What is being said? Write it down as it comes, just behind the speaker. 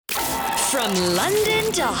From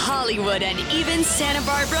London to Hollywood and even Santa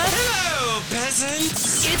Barbara. Hello,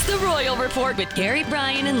 peasants. It's the Royal Report with Gary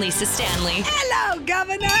Bryan and Lisa Stanley. Hello,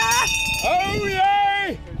 Governor. Oh,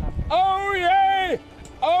 yay! Oh, yay!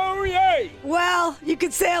 Oh, yay! Well, you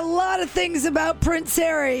could say a lot of things about Prince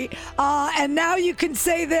Harry, and now you can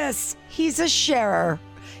say this. He's a sharer.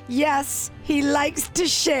 Yes, he likes to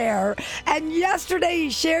share. And yesterday he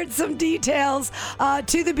shared some details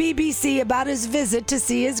to the BBC about his visit to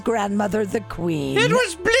see his grandmother, the Queen. It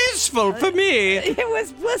was blissful for me. It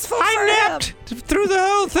was blissful for I napped him. through the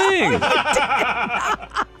whole thing.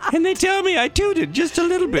 And they tell me I tooted just a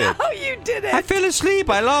little bit. No, you didn't. I fell asleep.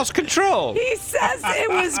 I lost control. He says it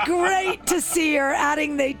was great to see her,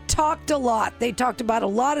 adding they talked a lot. They talked about a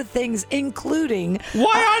lot of things, including...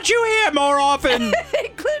 Why aren't you here more often?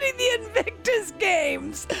 including the Invictus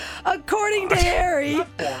Games. According to Harry,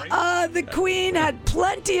 the Queen had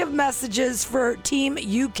plenty of messages for Team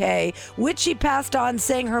UK, which she passed on,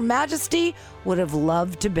 saying Her Majesty would have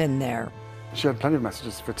loved to have been there. She had plenty of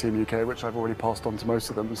messages for Team UK, which I've already passed on to most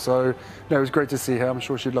of them. So, no, it was great to see her. I'm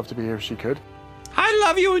sure she'd love to be here if she could. I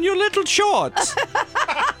love you in your little shorts.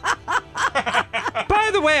 By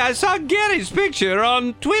the way, I saw Gary's picture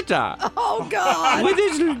on Twitter. Oh, God. With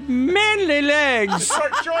his manly legs. The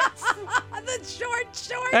short shorts.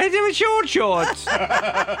 They were short shorts.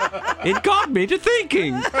 It got me to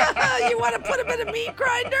thinking. You want to put him in a meat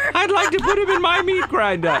grinder? I'd like to put him in my meat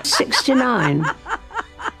grinder. 69.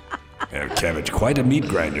 Cabbage, quite a meat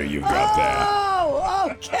grinder you've got there. Oh,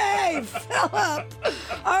 okay, Philip.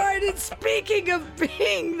 All right, and speaking of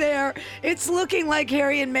being there, it's looking like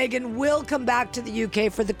Harry and Meghan will come back to the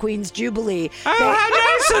UK for the Queen's Jubilee. Oh, how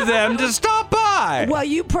nice of them to stop by. Well,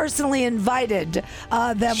 you personally invited them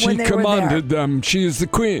when She they were there. commanded them. She is the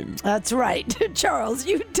queen. That's right. Charles,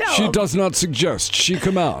 you tell She them. does not suggest. She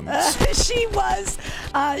commands.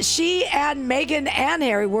 She and Meghan and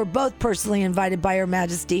Harry were both personally invited by Her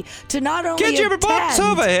Majesty to not only Get your butts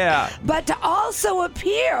over here. but to also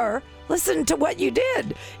appear. Listen to what you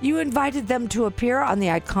did. You invited them to appear on the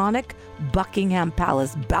iconic Buckingham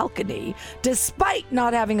Palace balcony, despite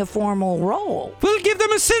not having a formal role. We'll give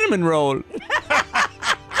them a cinnamon roll.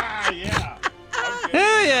 Yeah.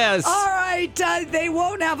 Oh, yes. All right, they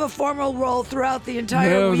won't have a formal role throughout the entire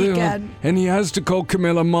No, they weekend. don't. And he has to call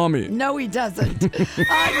Camilla mommy. No, he doesn't.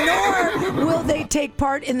 Nor will they take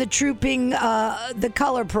part in the trooping, the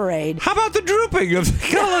color parade. How about the drooping of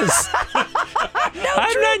the colors?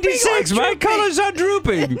 I'm drooping 96. or My trooping. colors are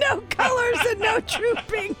drooping. No colors and no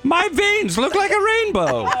trooping. My veins look like a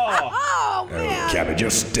rainbow. Oh, man. Cabbage, you're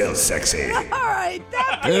still sexy. All right,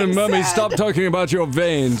 that Hey, being mommy, said, stop talking about your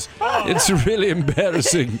veins. It's really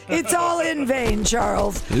embarrassing. It's all in vain,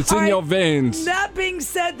 Charles. It's All in right, your veins. That being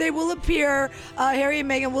said, they will appear, Harry and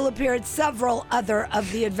Meghan will appear at several other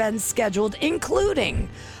of the events scheduled, including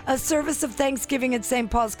a service of Thanksgiving at St.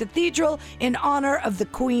 Paul's Cathedral in honor of the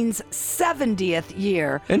Queen's 70th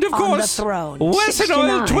year And of on course, the throne. Western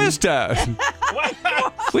Oil 69. Twister,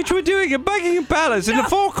 which we're doing at Buckingham Palace in the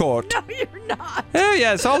forecourt. No, you're not. Oh,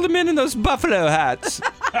 yes, all the men in those buffalo hats.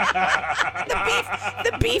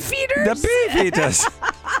 The beef eaters? The beef eaters.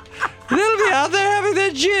 They'll be out there having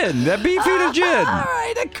their gin, their beef eater gin. All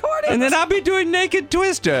right, according And then to... I'll be doing Naked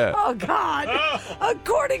Twister. Oh, God.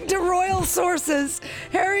 According to royal sources,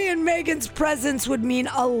 Harry and Meghan's presence would mean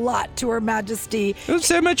a lot to Her Majesty. It was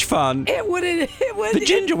so much fun. It would The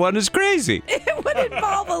ginger one is crazy. It would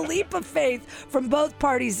involve a leap of faith from both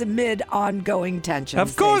parties amid ongoing tensions.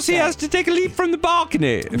 Of course, they he say. has to take a leap from the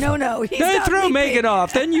balcony. No, he's Don't not throw leaping. Megan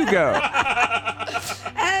off, then you go.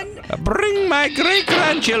 And Bring my great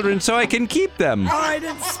grandchildren so I can keep them. all right,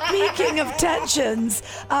 and speaking of tensions,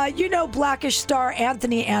 you know Blackish star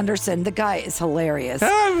Anthony Anderson. The guy is hilarious.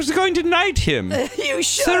 I was going to knight him. You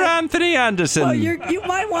should. Sir Anthony Anderson. Well, you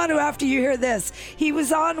might want to after you hear this. He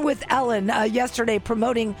was on with Ellen yesterday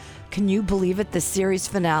promoting, can you believe it, the series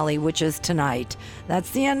finale, which is tonight.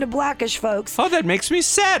 That's the end of Blackish, folks. Oh, that makes me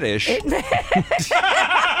saddish. It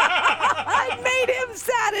made him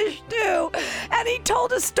saddish too. And he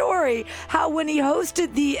told a story how when he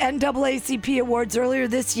hosted the NAACP Awards earlier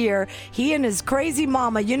this year, he and his crazy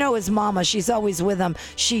mama, you know his mama, she's always with him.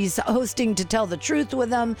 She's hosting To Tell the Truth with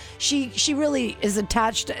him. She really is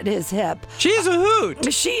attached at his hip. She's a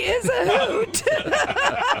hoot. She is a hoot.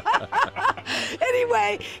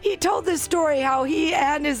 Anyway, he told this story how he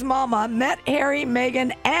and his mama met Harry,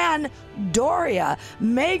 Meghan, and Doria,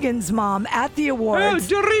 Meghan's mom, at the Oh, awards.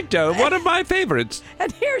 Dorito, one of my favorites.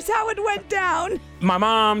 And here's how it went down. My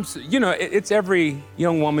mom's, it's every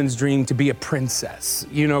young woman's dream to be a princess.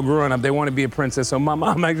 Growing up, they want to be a princess. So my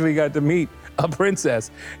mom actually got to meet a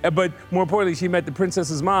princess. But more importantly, she met the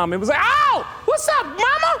princess's mom. It was like, oh, what's up,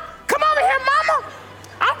 mama? Come over here, mama.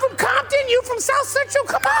 I'm from Compton, you from South Central,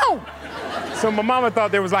 come on. So my mama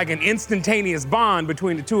thought there was like an instantaneous bond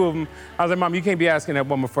between the two of them. I was like, Mom, you can't be asking that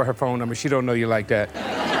woman for her phone number. She don't know you like that.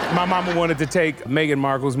 My mama wanted to take Meghan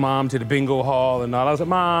Markle's mom to the bingo hall and all. I was like,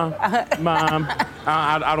 Mom,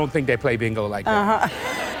 I don't think they play bingo like that.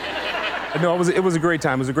 No, it was a great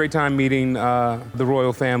time. It was a great time meeting the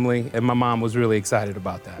royal family, and my mom was really excited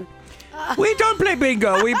about that. We don't play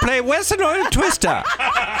bingo. We play Western Oil Twister.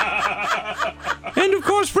 And of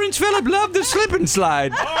course, Prince Philip loved the slip and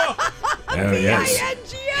slide. Oh, yes.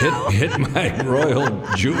 Hit my royal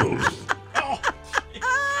jewels.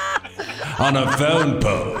 On a phone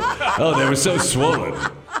pole. Oh, they were so swollen.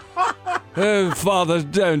 Oh, Father,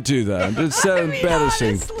 don't do that. It's so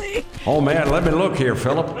embarrassing. Honestly. Oh, man, let me look here,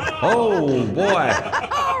 Philip. Oh, boy.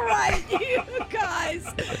 All right, you guys.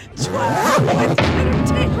 12 points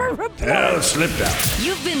entertainment report. Oh, slipped out.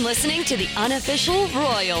 You've been listening to the unofficial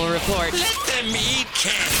Royal Report. Let them eat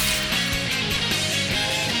cake.